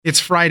It's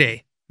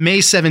Friday, May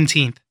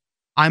 17th.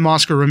 I'm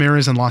Oscar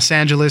Ramirez in Los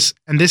Angeles,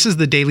 and this is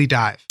the Daily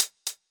Dive.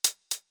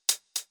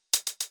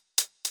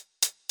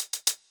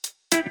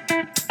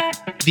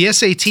 The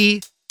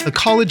SAT, the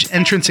college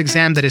entrance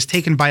exam that is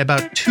taken by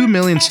about 2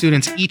 million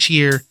students each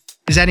year,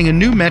 is adding a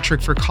new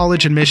metric for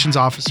college admissions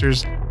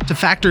officers to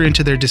factor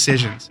into their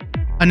decisions,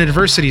 an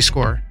adversity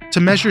score to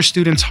measure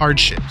students'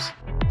 hardships.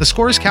 The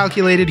score is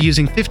calculated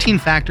using 15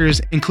 factors,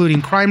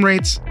 including crime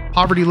rates,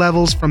 poverty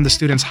levels from the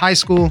student's high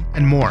school,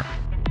 and more.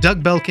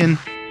 Doug Belkin,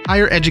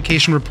 higher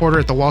education reporter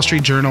at the Wall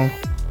Street Journal,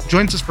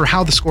 joins us for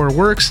how the score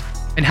works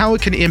and how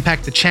it can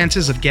impact the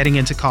chances of getting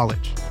into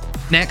college.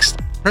 Next,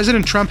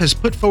 President Trump has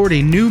put forward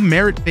a new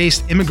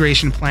merit-based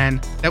immigration plan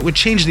that would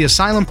change the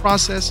asylum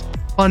process,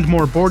 fund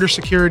more border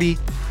security,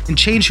 and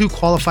change who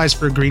qualifies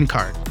for a green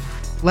card.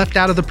 Left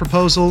out of the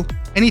proposal,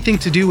 anything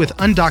to do with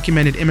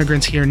undocumented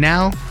immigrants here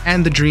now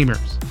and the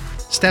Dreamers.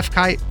 Steph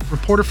Kite,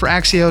 reporter for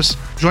Axios,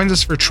 joins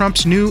us for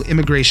Trump's new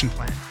immigration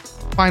plan.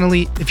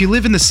 Finally, if you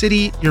live in the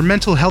city, your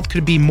mental health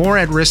could be more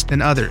at risk than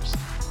others.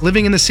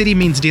 Living in the city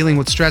means dealing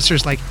with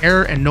stressors like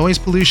air and noise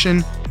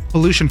pollution,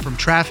 pollution from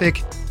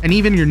traffic, and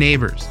even your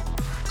neighbors.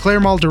 Claire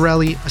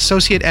Maldarelli,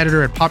 associate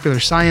editor at Popular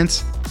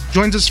Science,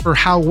 joins us for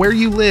how where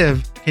you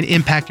live can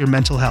impact your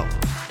mental health.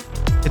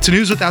 It's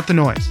news without the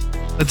noise.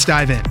 Let's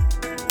dive in.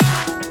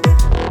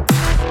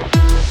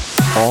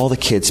 All the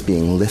kids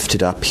being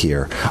lifted up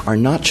here are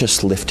not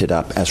just lifted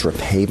up as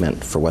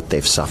repayment for what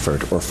they've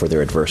suffered or for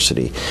their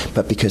adversity,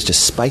 but because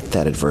despite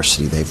that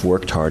adversity, they've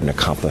worked hard and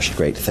accomplished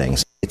great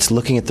things. It's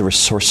looking at the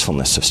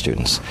resourcefulness of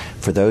students.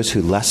 For those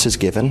who less is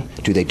given,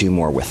 do they do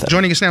more with it?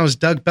 Joining us now is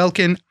Doug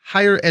Belkin,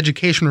 higher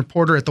education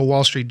reporter at the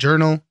Wall Street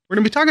Journal. We're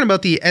going to be talking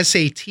about the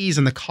SATs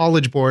and the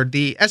College Board.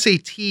 The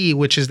SAT,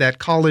 which is that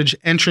college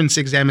entrance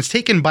exam, is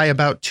taken by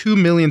about 2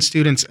 million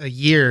students a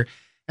year.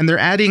 And they're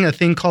adding a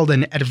thing called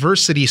an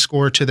adversity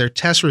score to their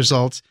test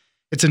results.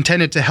 It's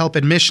intended to help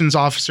admissions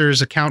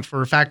officers account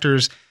for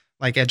factors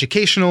like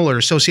educational or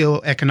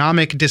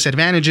socioeconomic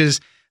disadvantages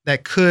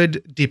that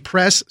could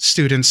depress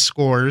students'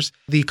 scores.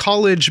 The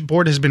College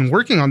Board has been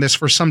working on this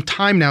for some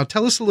time now.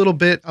 Tell us a little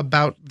bit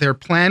about their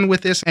plan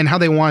with this and how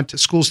they want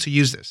schools to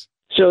use this.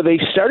 So they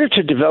started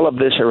to develop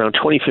this around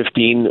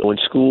 2015 when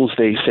schools,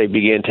 they say,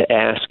 began to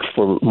ask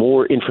for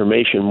more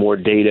information, more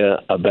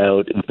data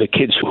about the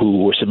kids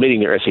who were submitting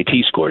their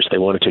SAT scores. They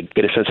wanted to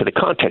get a sense of the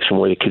context from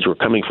where the kids were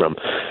coming from.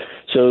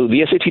 So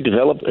the SAT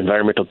developed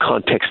environmental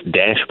context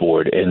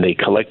dashboard, and they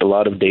collect a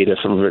lot of data,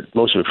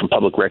 most of it from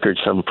public records,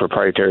 some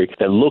proprietary,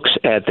 that looks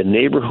at the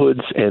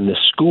neighborhoods and the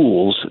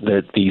schools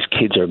that these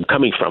kids are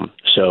coming from.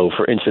 So,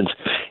 for instance,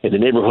 in the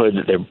neighborhood,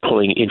 they're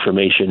pulling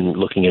information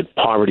looking at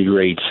poverty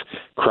rates,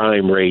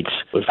 crime rates,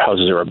 if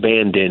houses are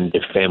abandoned,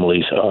 if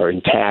families are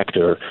intact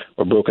or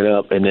broken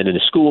up. And then in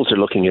the schools, they're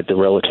looking at the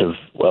relative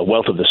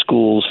wealth of the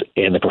schools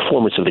and the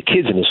performance of the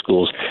kids in the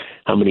schools,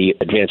 how many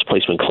advanced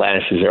placement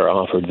classes are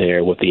offered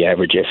there, what the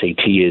average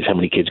SAT is, how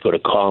many kids go to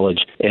college.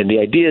 And the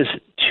idea is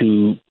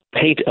to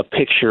paint a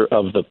picture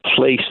of the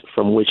place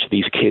from which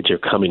these kids are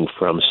coming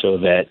from so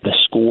that the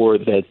score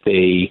that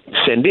they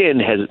send in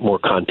has more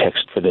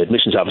context for the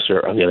admissions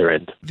officer on the other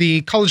end.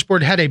 The College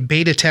Board had a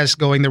beta test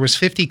going. There was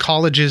 50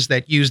 colleges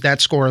that used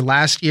that score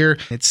last year.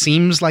 It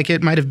seems like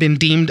it might have been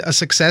deemed a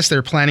success.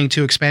 They're planning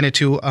to expand it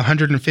to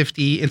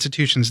 150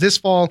 institutions this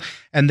fall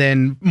and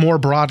then more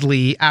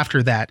broadly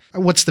after that.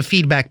 What's the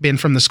feedback been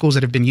from the schools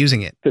that have been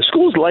using it? The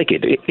schools like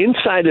it.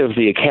 Inside of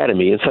the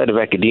academy, inside of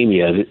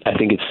academia, I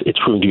think it's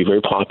proven to be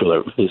very popular.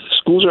 The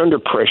schools are under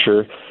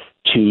pressure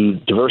to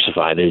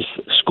diversify.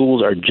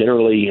 Schools are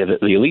generally,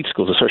 the elite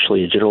schools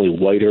especially, are generally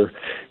whiter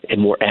and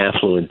more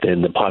affluent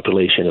than the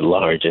population at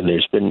large. And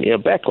there's been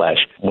backlash.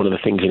 One of the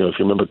things, if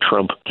you remember,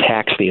 Trump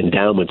taxed the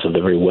endowments of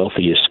the very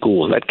wealthiest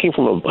schools. That came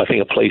from, I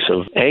think, a place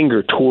of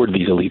anger toward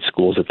these elite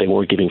schools that they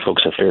weren't giving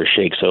folks a fair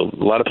shake. So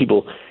a lot of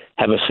people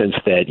have a sense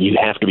that you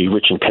have to be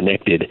rich and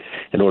connected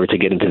in order to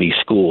get into these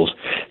schools.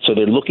 So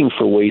they're looking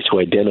for ways to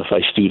identify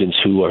students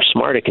who are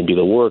smart and can do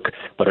the work,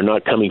 but are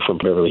not coming from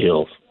Beverly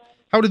Hills.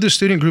 How do the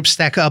student groups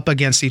stack up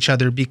against each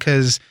other?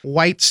 Because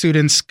white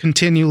students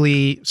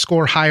continually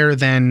score higher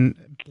than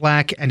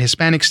Black and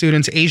Hispanic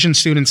students. Asian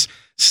students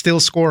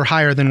still score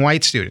higher than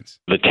white students.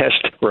 The test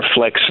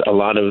reflects a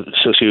lot of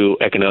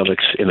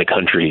socioeconomics in the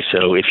country.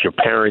 So if your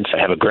parents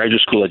have a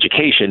graduate school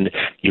education,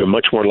 you're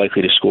much more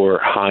likely to score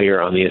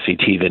higher on the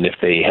SAT than if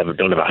they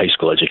don't have a high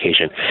school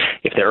education.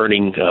 If they're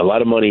earning a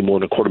lot of money, more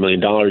than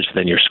 $250,000,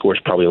 then your score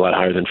is probably a lot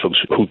higher than folks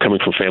who are coming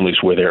from families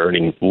where they're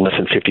earning less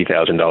than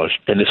 $50,000.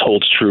 And this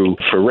holds true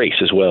for race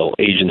as well.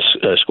 Asians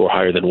score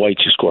higher than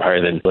whites, who score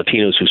higher than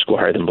Latinos, who score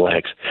higher than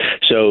Blacks.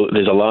 So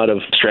there's a lot of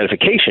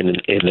stratification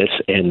in this,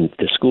 and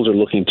the schools are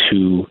looking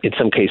to, in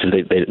some cases,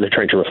 they're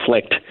trying to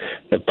reflect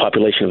the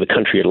population of the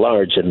country at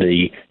large, and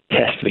the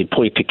tests, they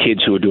point to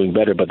kids who are doing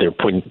better, but they're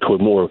pointing toward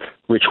more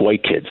rich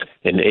white kids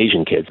and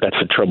Asian kids. That's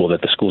the trouble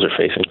that the schools are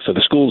facing. So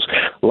the schools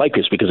like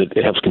this because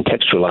it helps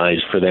contextualize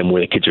for them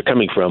where the kids are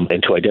coming from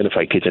and to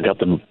identify kids and help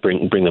them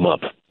bring them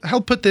up.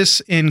 help put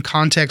this in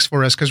context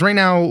for us, because right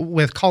now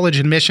with college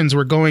admissions,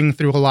 we're going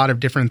through a lot of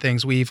different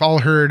things. We've all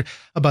heard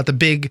about the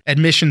big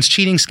admissions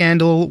cheating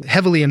scandal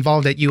heavily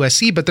involved at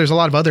USC, but there's a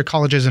lot of other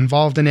colleges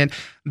involved in it.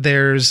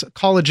 There's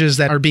colleges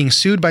that are being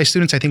sued by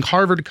students. I think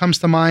Harvard comes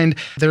to mind.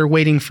 They're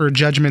waiting for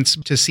judgments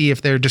to see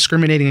if they're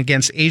discriminating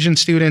against Asian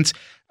students.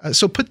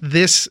 So put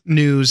this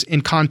news in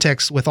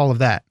context with all of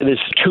that.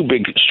 There's two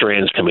big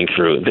strands coming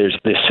through. There's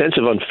this sense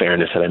of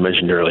unfairness that I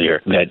mentioned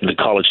earlier, that the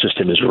college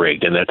system is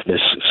rigged, and that's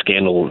this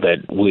scandal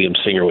that William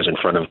Singer was in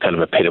front of kind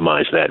of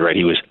epitomized that, right?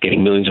 He was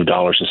getting millions of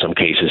dollars in some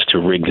cases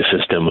to rig the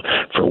system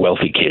for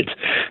wealthy kids.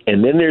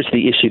 And then there's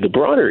the issue, the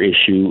broader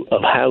issue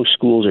of how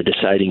schools are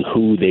deciding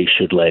who they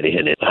should let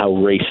in and how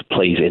race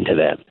plays into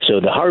that. So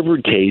the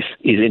Harvard case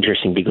is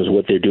interesting because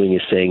what they're doing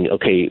is saying,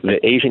 okay,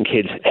 the Asian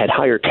kids had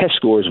higher test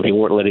scores, but they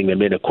weren't letting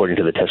them in according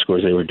to the test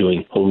scores. They were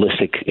doing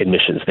holistic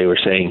admissions. They were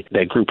saying,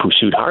 that group who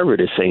sued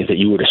Harvard is saying that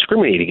you were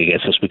discriminating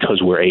against us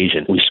because we're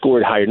Asian. We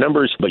scored higher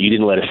numbers, but you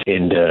didn't let us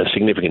in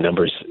significant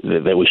numbers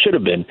that we should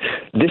have been.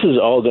 This is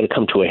all going to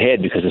come to a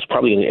head because it's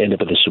probably going to end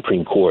up at the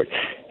Supreme Court,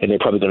 and they're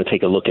probably going to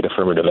take a look at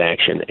affirmative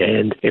action.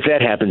 And if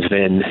that happens,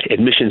 then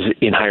admissions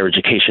in higher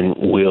education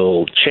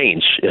will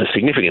change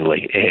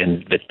significantly.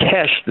 And the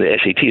test, the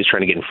SAT, is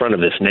trying to get in front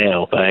of this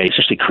now by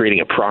essentially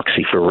creating a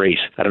proxy for race.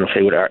 I don't know if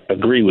they would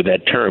agree with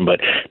that term, but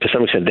to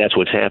some extent, that's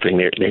what's happening.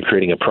 They're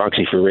creating a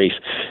proxy for race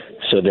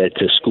so that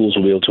schools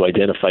will be able to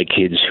identify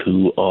kids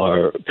who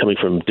are coming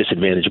from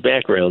disadvantaged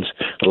backgrounds,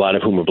 a lot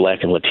of whom are Black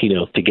and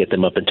Latino, to get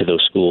them up into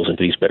those schools,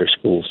 into these better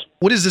schools.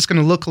 What is this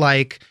going to look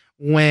like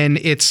when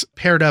it's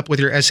paired up with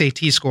your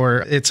SAT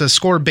score? It's a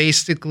score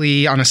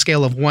basically on a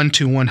scale of 1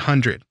 to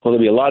 100. Well, there'll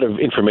be a lot of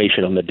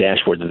information on the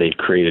dashboard that they've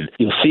created.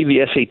 You'll see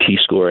the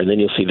SAT score, and then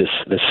you'll see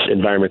this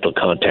environmental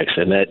context,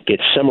 and that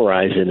gets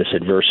summarized in this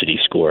adversity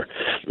score.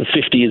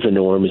 50 is the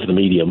norm, is the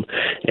medium,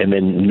 and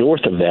then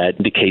north of that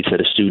indicates that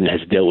a student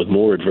has dealt with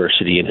more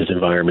adversity in his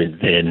environment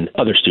than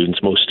other students,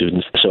 most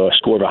students. So a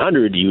score of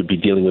 100, you would be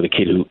dealing with a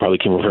kid who probably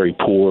came from a very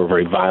poor,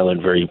 very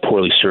violent, very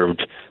poorly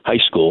served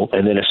high school,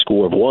 and then a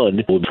score of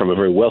 1 would be from a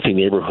very wealthy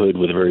neighborhood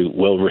with a very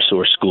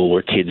well-resourced school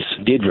where kids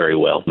did very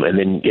well, and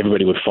then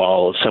everybody would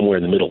fall somewhere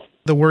in the middle.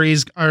 The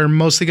worries are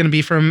mostly going to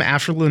be from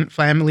affluent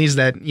families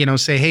that,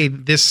 say, hey,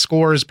 this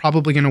score is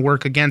probably going to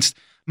work against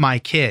my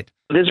kid.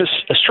 There's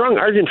a strong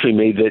argument to be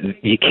made that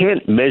you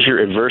can't measure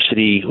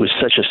adversity with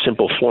such a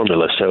simple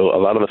formula. So a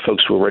lot of the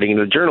folks who are writing in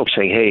the journal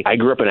saying, hey, I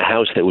grew up in a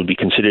house that would be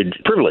considered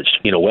privileged,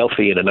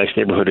 wealthy in a nice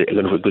neighborhood,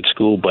 going to a good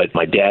school, but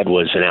my dad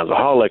was an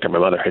alcoholic, or my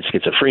mother had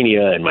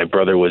schizophrenia, and my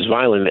brother was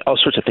violent. All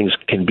sorts of things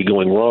can be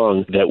going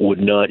wrong that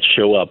would not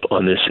show up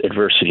on this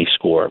adversity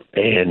score.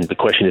 And the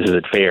question is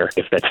it fair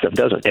if that stuff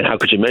doesn't? And how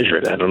could you measure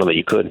it? I don't know that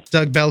you could.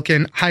 Doug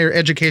Belkin, higher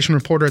education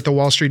reporter at the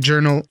Wall Street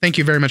Journal. Thank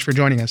you very much for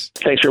joining us.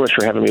 Thanks very much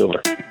for having me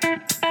over.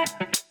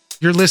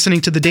 You're listening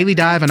to The Daily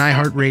Dive on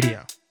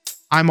iHeartRadio.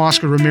 I'm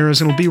Oscar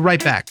Ramirez, and we'll be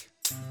right back.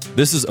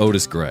 This is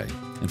Otis Gray,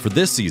 and for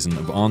this season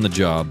of On the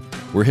Job,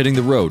 we're hitting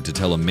the road to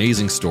tell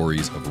amazing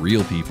stories of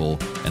real people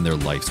and their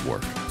life's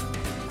work.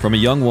 From a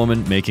young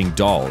woman making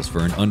dolls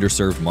for an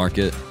underserved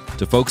market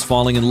to folks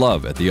falling in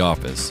love at the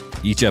office,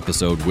 each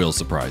episode will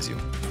surprise you.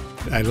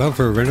 I love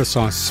her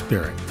Renaissance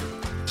spirit.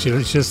 She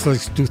just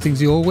likes to do things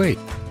the old way.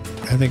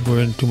 I think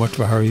we're in too much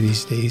of a hurry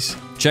these days.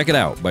 Check it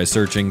out by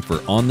searching for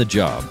On the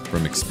Job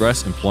from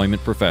Express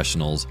Employment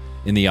Professionals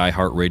in the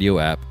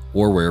iHeartRadio app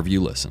or wherever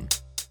you listen.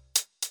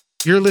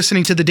 You're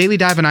listening to The Daily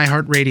Dive on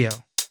iHeartRadio.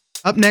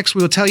 Up next,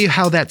 we will tell you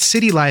how that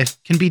city life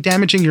can be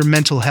damaging your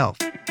mental health.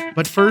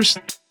 But first,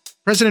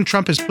 President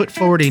Trump has put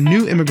forward a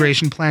new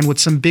immigration plan with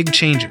some big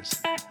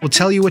changes. We'll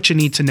tell you what you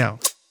need to know.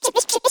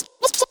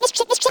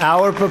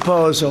 Our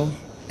proposal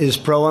is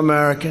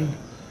pro-American,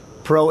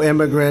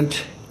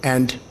 pro-immigrant,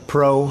 and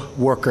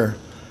pro-worker.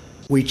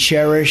 We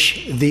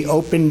cherish the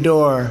open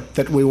door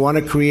that we want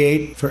to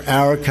create for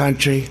our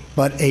country,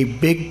 but a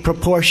big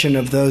proportion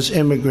of those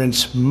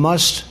immigrants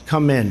must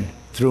come in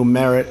through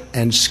merit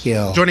and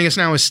skill. Joining us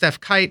now is Steph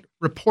Kite,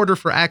 reporter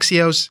for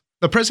Axios.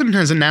 The president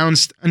has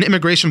announced an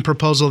immigration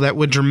proposal that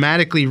would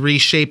dramatically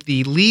reshape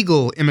the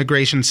legal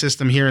immigration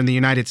system here in the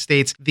United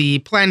States. The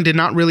plan did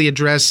not really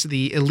address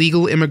the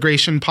illegal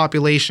immigration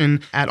population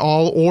at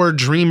all or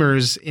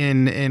dreamers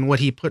in what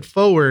he put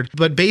forward.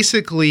 But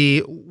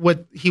basically,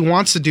 what he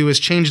wants to do is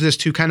change this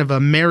to kind of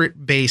a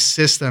merit-based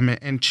system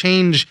and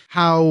change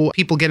how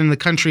people get in the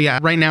country.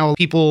 Right now,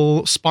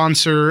 people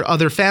sponsor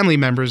other family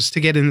members to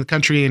get in the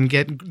country and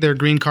get their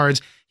green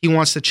cards. He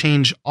wants to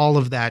change all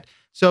of that.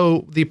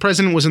 So the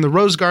president was in the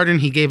Rose Garden.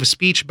 He gave a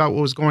speech about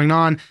what was going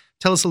on.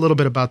 Tell us a little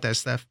bit about that,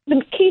 Steph.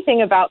 The key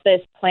thing about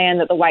this plan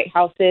that the White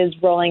House is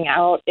rolling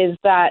out is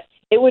that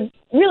it would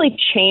really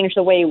change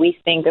the way we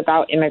think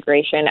about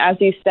immigration. As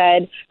you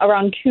said,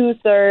 around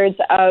 2/3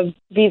 of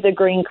visa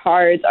green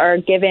cards are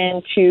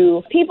given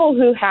to people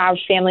who have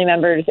family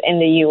members in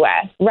the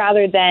U.S.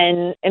 rather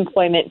than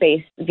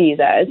employment-based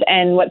visas.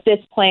 And what this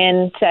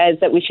plan says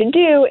that we should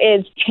do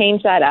is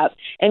change that up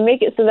and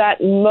make it so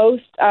that a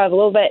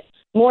little bit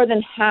more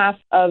than half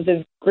of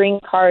the green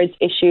cards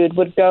issued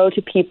would go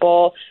to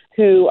people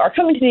who are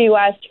coming to the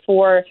U.S.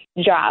 for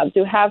jobs,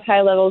 who have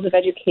high levels of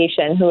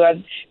education, who have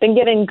been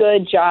given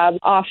good job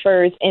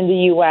offers in the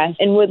U.S.,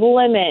 and would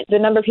limit the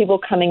number of people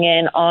coming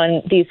in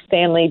on these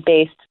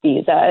family-based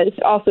visas.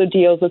 It also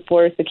deals with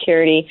border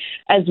security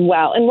as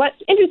well. And what's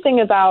interesting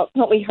about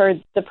what we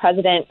heard the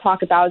president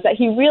talk about is that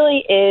he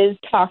really is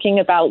talking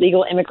about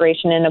legal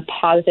immigration in a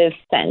positive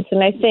sense.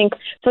 And I think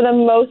for the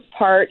most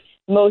part,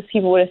 most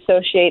people would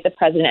associate the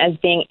president as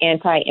being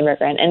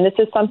anti-immigrant. And this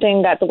is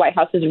something that the White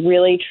House is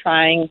really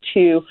trying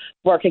to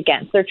work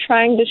against. They're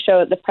trying to show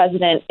that the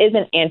president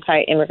isn't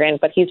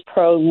anti-immigrant, but he's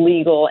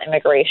pro-legal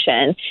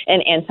immigration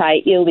and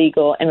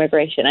anti-illegal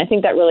immigration. I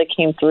think that really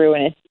came through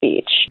in his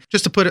speech.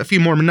 Just to put a few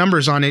more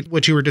numbers on it,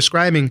 what you were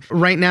describing,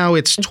 right now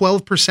it's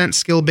 12%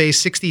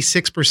 skill-based,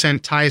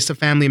 66% ties to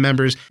family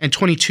members, and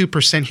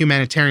 22%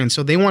 humanitarian.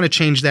 So they want to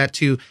change that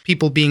to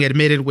people being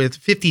admitted with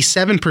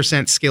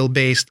 57%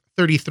 skill-based,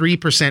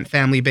 33%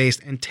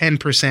 family-based, and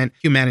 10%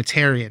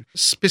 humanitarian.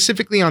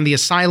 Specifically on the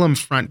asylum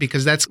front,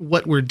 because that's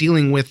what we're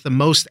dealing with the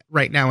most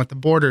right now at the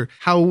border,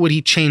 how would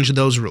he change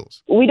those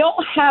rules? We don't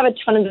have a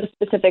ton of the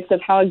specifics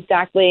of how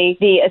exactly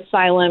the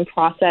asylum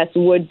process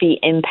would be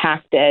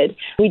impacted.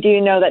 We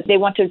do know that they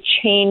want to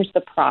change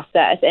the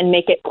process and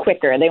make it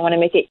quicker. They want to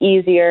make it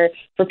easier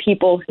for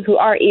people who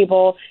are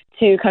able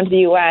to come to the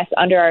U.S.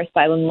 under our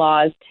asylum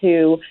laws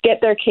to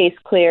get their case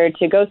cleared,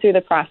 to go through the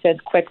process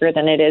quicker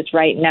than it is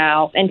right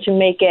now, and to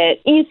make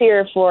it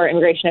easier for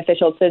immigration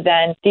officials to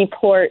then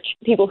deport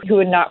people who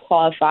would not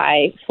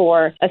qualify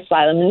for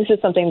asylum. And this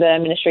is something the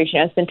administration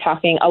has been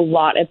talking a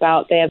lot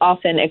about. They have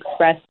often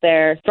expressed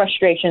their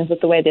frustrations with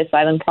the way the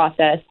asylum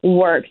process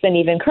works. And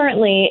even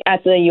currently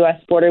at the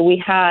U.S. border,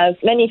 we have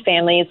many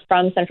families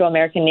from Central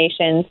American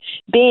nations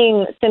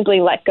being simply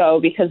let go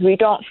because we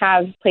don't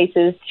have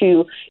places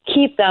to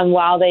keep them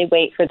while they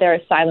wait for their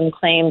asylum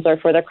claims or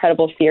for their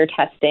credible fear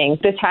testing.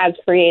 This has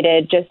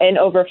created just an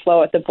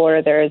overflow at the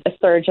border. There is a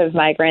surge of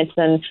migrants,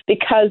 and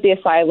because the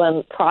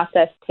asylum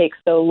process takes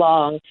so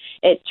long,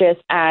 it just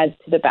adds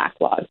to the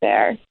backlog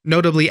there.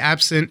 Notably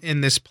absent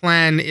in this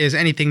plan is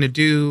anything to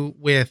do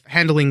with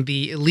handling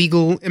the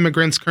illegal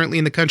immigrants currently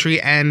in the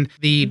country and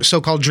the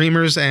so-called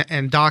dreamers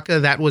and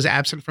DACA. That was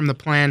absent from the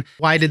plan.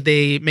 Why did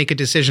they make a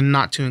decision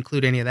not to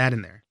include any of that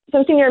in there?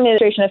 Some senior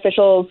administration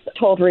officials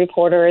told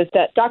reporters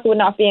that DACA would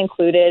not be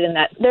included and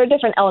that there are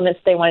different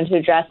elements they wanted to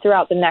address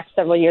throughout the next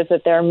several years,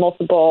 that there are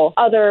multiple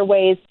other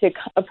ways to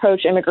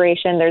approach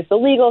immigration. There's the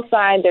legal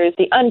side, there's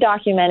the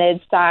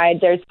undocumented side,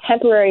 there's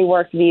temporary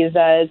work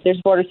visas,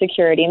 there's border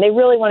security. And they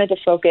really wanted to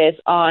focus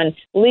on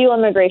legal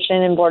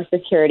immigration and border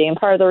security. And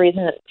part of the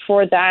reason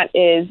for that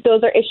is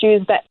those are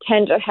issues that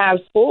tend to have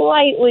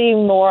slightly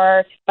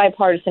more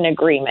bipartisan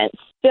agreements.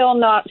 Still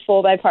not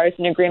full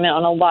bipartisan agreement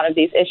on a lot of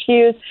these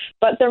issues,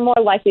 but they're more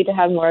likely to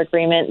have more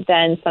agreement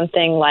than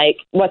something like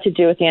what to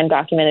do with the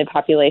undocumented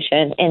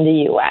population in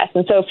the U.S.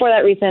 And so for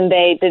that reason,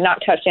 they did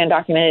not touch the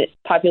undocumented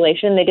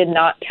population. They did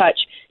not touch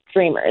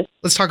dreamers.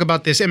 Let's talk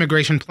about this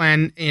immigration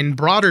plan in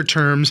broader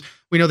terms.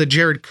 We know that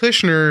Jared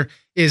Kushner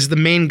is the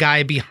main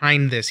guy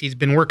behind this. He's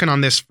been working on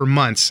this for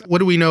months. What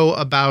do we know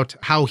about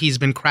how he's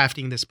been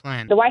crafting this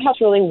plan? The White House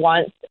really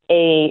wants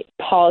a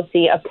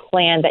policy, a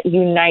plan that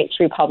unites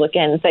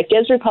Republicans, that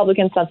gives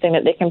Republicans something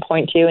that they can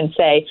point to and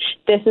say,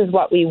 this is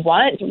what we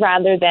want,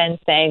 rather than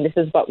saying this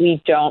is what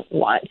we don't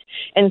want.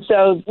 And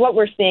so what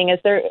we're seeing is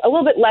they're a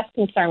little bit less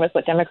concerned with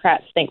what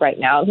Democrats think right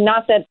now.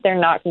 Not that they're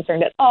not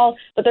concerned at all,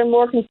 but they're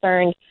more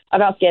concerned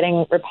about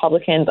getting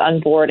Republicans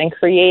on board and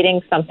creating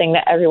something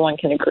that everyone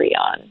can agree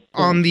on.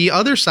 On the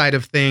other side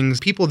of things,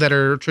 people that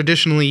are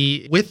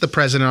traditionally with the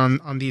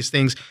president on these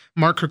things,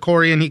 Mark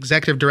Krikorian,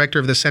 executive director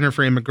of the Center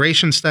for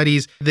Immigration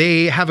Studies,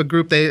 they have a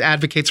group that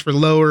advocates for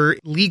lower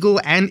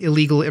legal and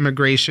illegal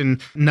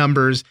immigration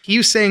numbers. He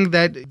was saying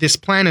that this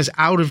plan is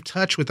out of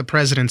touch with the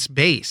president's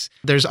base.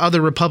 There's other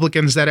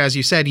Republicans that, as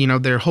you said,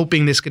 they're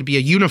hoping this could be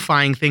a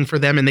unifying thing for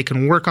them and they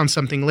can work on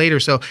something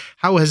later. So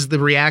how has the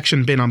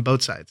reaction been on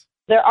both sides?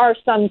 There are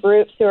some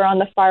groups who are on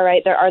the far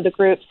right. There are the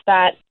groups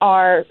that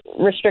are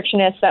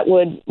restrictionists that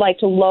would like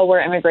to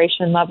lower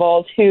immigration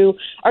levels, who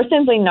are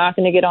simply not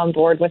going to get on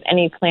board with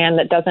any plan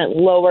that doesn't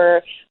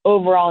lower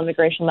overall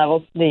immigration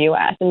levels to the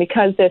U.S. And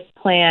because this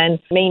plan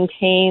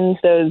maintains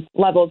those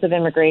levels of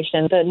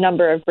immigration, the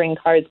number of green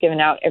cards given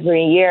out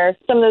every year,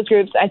 some of those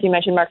groups, as you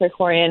mentioned, Mark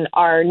Krikorian,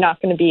 are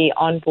not going to be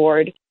on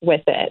board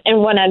with it.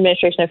 And one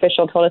administration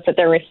official told us that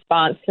their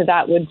response to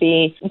that would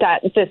be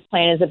that this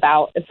plan is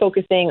about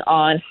focusing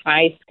on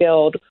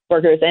high-skilled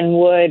workers and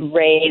would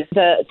raise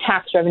the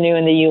tax revenue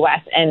in the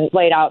U.S. and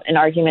laid out an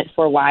argument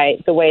for why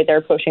the way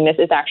they're pushing this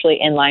is actually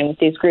in line with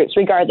these groups.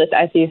 Regardless,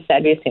 as you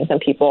said, we've seen some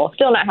people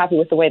still not happy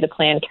with the way the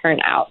plan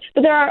turned out.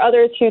 But there are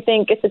others who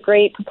think it's a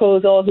great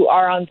proposal, who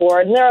are on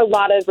board. And there are a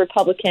lot of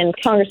Republican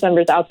Congress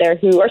members out there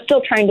who are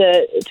still trying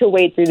to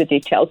wade through the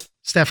details.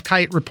 Steph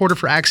Kite, reporter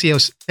for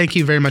Axios, thank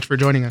you very much for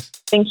joining us.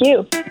 Thank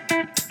you.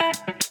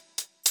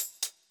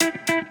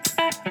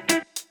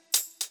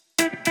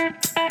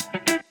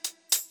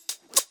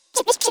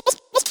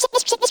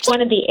 One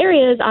of the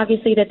areas,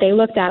 obviously, that they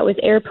looked at was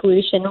air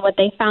pollution. What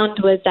they found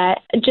was that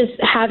just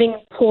having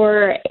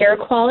poor air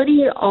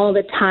quality all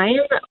the time,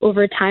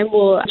 over time,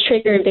 will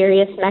trigger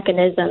various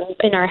mechanisms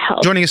in our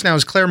health. Joining us now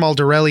is Claire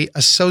Maldarelli,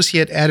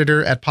 Associate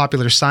Editor at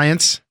Popular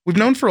Science. We've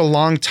known for a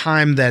long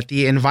time that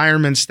the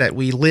environments that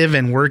we live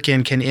and work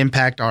in can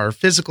impact our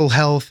physical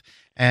health,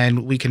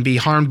 and we can be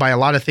harmed by a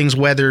lot of things,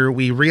 whether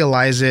we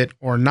realize it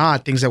or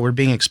not, things that we're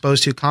being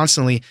exposed to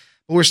constantly.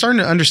 But we're starting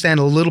to understand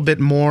a little bit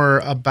more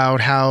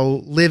about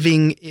how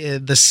living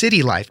the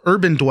city life,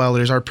 urban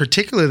dwellers are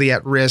particularly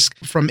at risk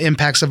from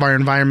impacts of our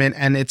environment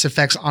and its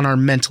effects on our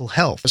mental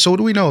health. So what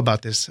do we know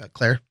about this,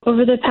 Claire?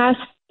 Over the past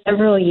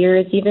several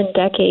years, even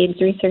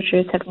decades,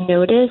 researchers have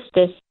noticed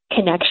this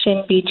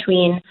connection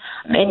between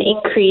an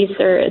increase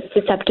or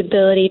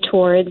susceptibility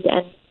towards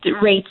and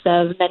rates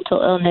of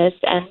mental illness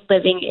and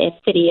living in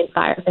city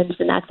environments,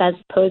 and that's as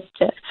opposed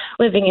to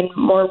living in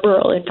more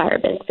rural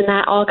environments. And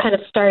that all kind of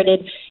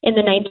started in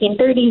the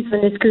 1930s when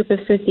this group of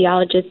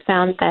sociologists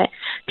found that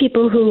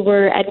people who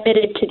were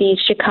admitted to the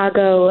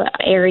Chicago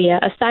area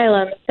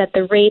asylums, that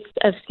the rates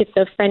of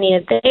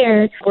schizophrenia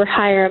there were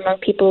higher among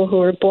people who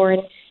were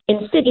born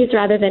in cities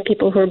rather than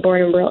people who are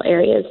born in rural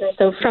areas. And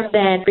so from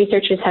then,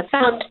 researchers have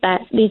found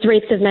that these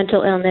rates of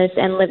mental illness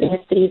and living in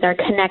cities are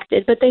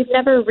connected, but they've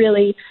never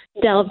really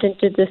delved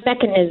into the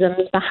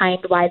mechanisms behind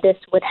why this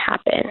would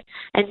happen.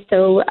 And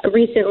so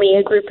recently,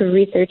 a group of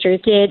researchers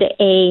did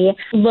a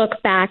look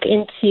back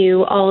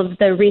into all of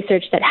the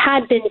research that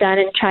had been done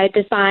and tried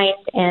to find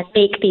and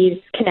make these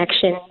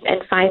connections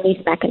and find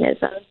these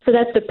mechanisms. So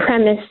that's the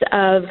premise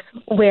of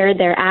where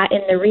they're at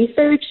in the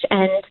research.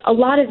 And a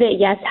lot of it,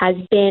 yes, has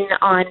been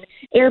on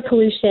air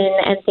pollution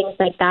and things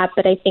like that,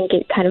 but I think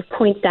it kind of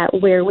points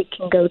at where we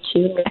can go to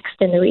next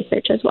in the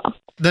research as well.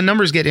 The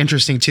numbers get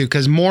interesting too,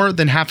 because more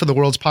than half of the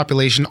world's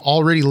population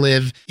already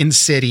live in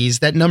cities.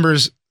 That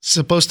number's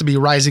supposed to be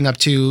rising up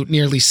to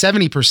nearly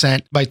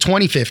 70% by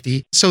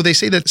 2050. So they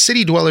say that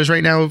city dwellers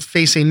right now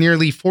face a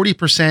nearly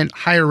 40%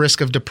 higher risk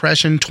of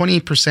depression,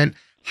 28%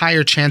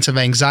 higher chance of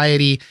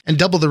anxiety, and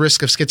double the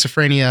risk of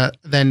schizophrenia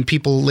than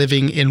people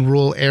living in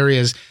rural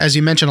areas. As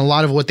you mentioned, a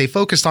lot of what they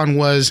focused on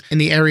was in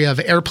the area of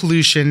air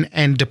pollution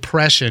and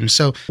depression.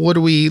 So what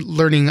are we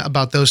learning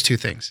about those two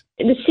things?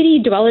 The city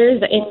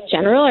dwellers in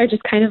general are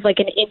just kind of like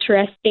an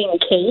interesting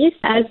case,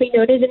 as we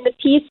noted in the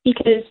piece,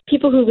 because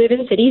people who live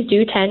in cities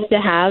do tend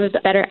to have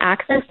better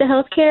access to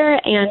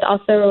healthcare and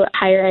also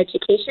higher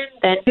education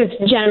than,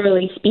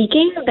 generally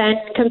speaking, than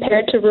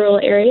compared to rural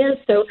areas.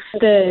 So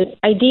the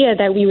idea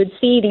that we would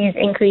see these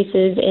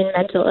increases in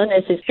mental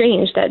illness is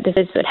strange that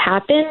this would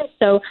happen.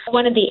 So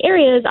one of the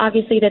areas,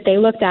 obviously, that they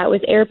looked at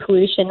was air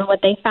pollution. What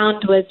they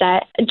found was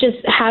that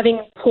just having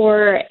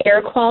poor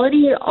air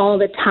quality all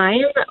the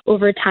time,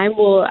 over time,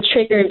 will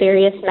trigger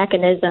various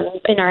mechanisms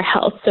in our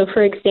health. So,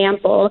 for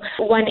example,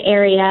 one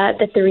area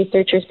that the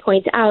researchers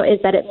point out is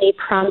that it may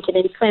prompt an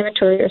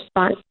inflammatory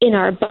response in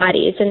our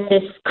bodies. And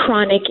this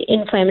chronic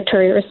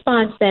inflammatory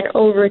response then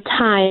over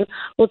time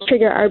will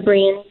trigger our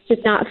brains to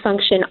not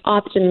function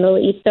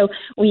optimally. So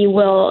we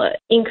will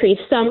increase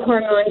some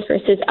hormones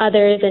versus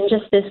others, and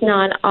just this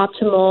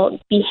non-optimal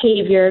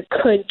behavior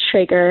could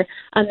trigger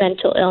a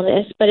mental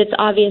illness. But it's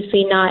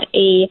obviously not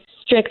a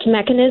strict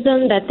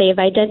mechanism that they've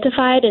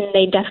identified, and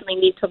they definitely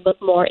need to look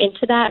more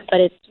into that, but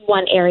it's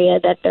one area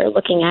that they're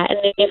looking at. And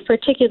they've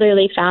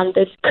particularly found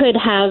this could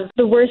have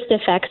the worst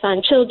effects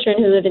on children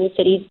who live in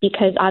cities,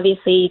 because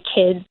obviously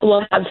kids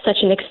will have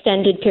such an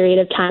extended period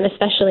of time,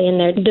 especially in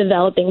their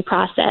developing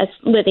process,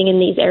 living in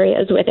these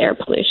areas with air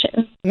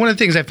pollution. One of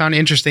the things I found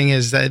interesting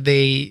is that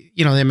they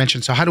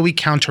mentioned, so how do we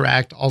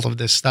counteract all of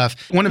this stuff?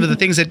 One of the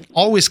things that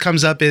always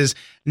comes up is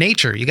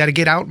nature. You got to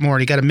get out more.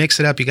 You got to mix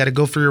it up. You got to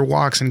go for your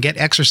walks and get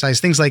exercise,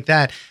 things like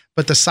that.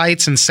 But the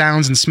sights and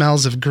sounds and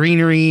smells of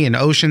greenery and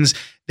oceans,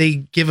 they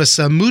give us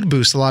a mood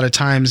boost a lot of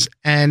times.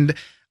 And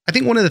I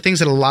think one of the things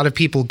that a lot of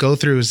people go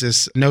through is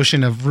this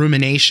notion of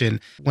rumination.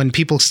 When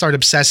people start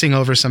obsessing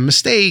over some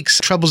mistakes,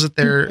 troubles that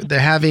they're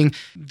having,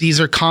 these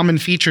are common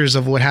features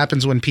of what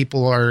happens when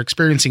people are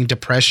experiencing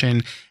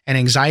depression and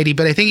anxiety.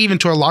 But I think even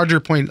to a larger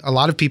point, a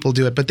lot of people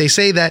do it. But they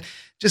say that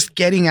just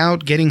getting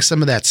out, getting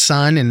some of that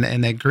sun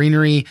and that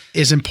greenery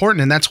is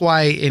important. And that's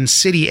why in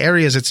city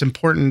areas, it's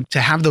important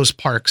to have those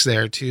parks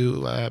there,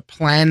 to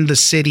plan the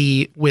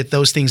city with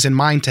those things in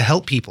mind to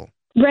help people.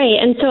 Right.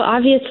 And so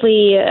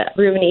obviously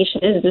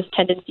rumination is this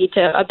tendency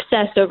to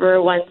obsess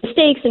over one's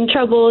mistakes and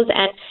troubles.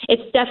 And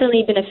it's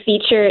definitely been a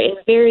feature in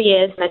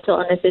various mental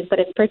illnesses, but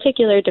in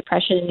particular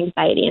depression and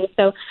anxiety. And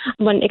so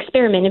one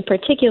experiment in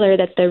particular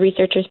that the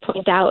researchers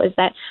point out is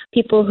that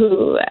people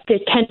who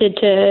tended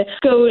to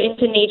go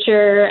into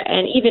nature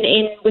and even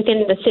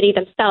within the city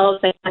themselves,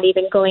 and not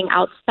even going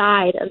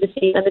outside of the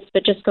city limits,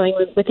 but just going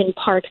within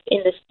parks in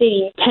the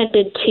city,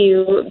 tended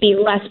to be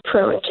less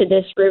prone to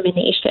this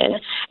rumination.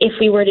 If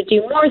we were to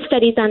do more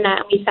studies on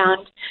that, we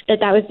found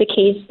that was the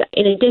case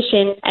in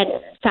addition,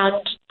 and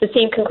found the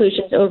same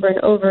conclusions over and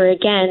over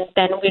again,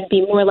 then we'd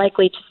be more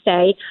likely to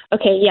say,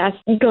 okay, yes,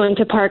 going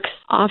to parks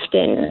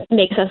often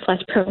makes us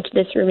less prone to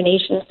this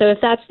rumination. So if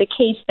that's the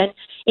case, then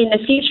in the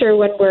future,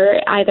 when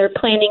we're either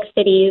planning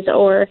cities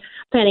or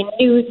planning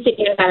new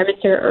city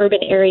environments or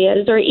urban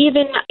areas, or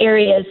even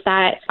areas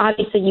that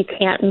obviously you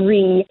can't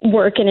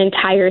rework an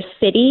entire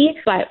city,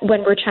 but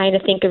when we're trying to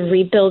think of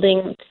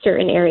rebuilding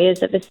certain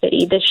areas of a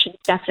city, this should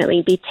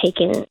definitely be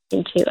taken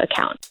into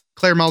account.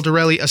 Claire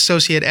Maldarelli,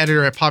 Associate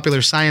Editor at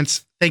Popular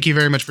Science, thank you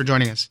very much for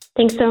joining us.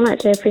 Thanks so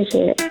much. I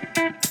appreciate it.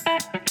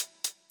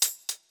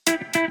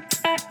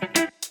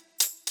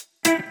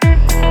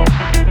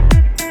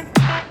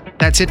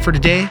 That's it for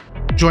today.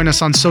 Join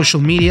us on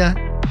social media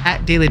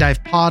at Daily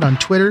Dive Pod on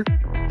Twitter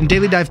and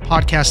Daily Dive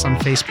Podcast on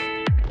Facebook.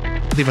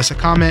 Leave us a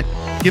comment,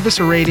 give us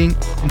a rating,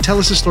 and tell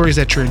us the stories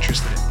that you're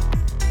interested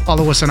in.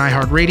 Follow us on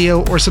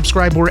iHeartRadio or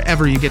subscribe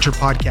wherever you get your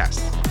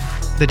podcasts.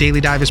 The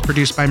Daily Dive is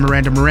produced by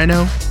Miranda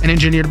Moreno and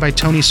engineered by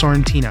Tony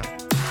Sorrentino.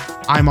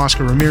 I'm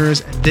Oscar Ramirez,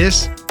 and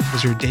this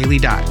was your Daily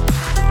Dive.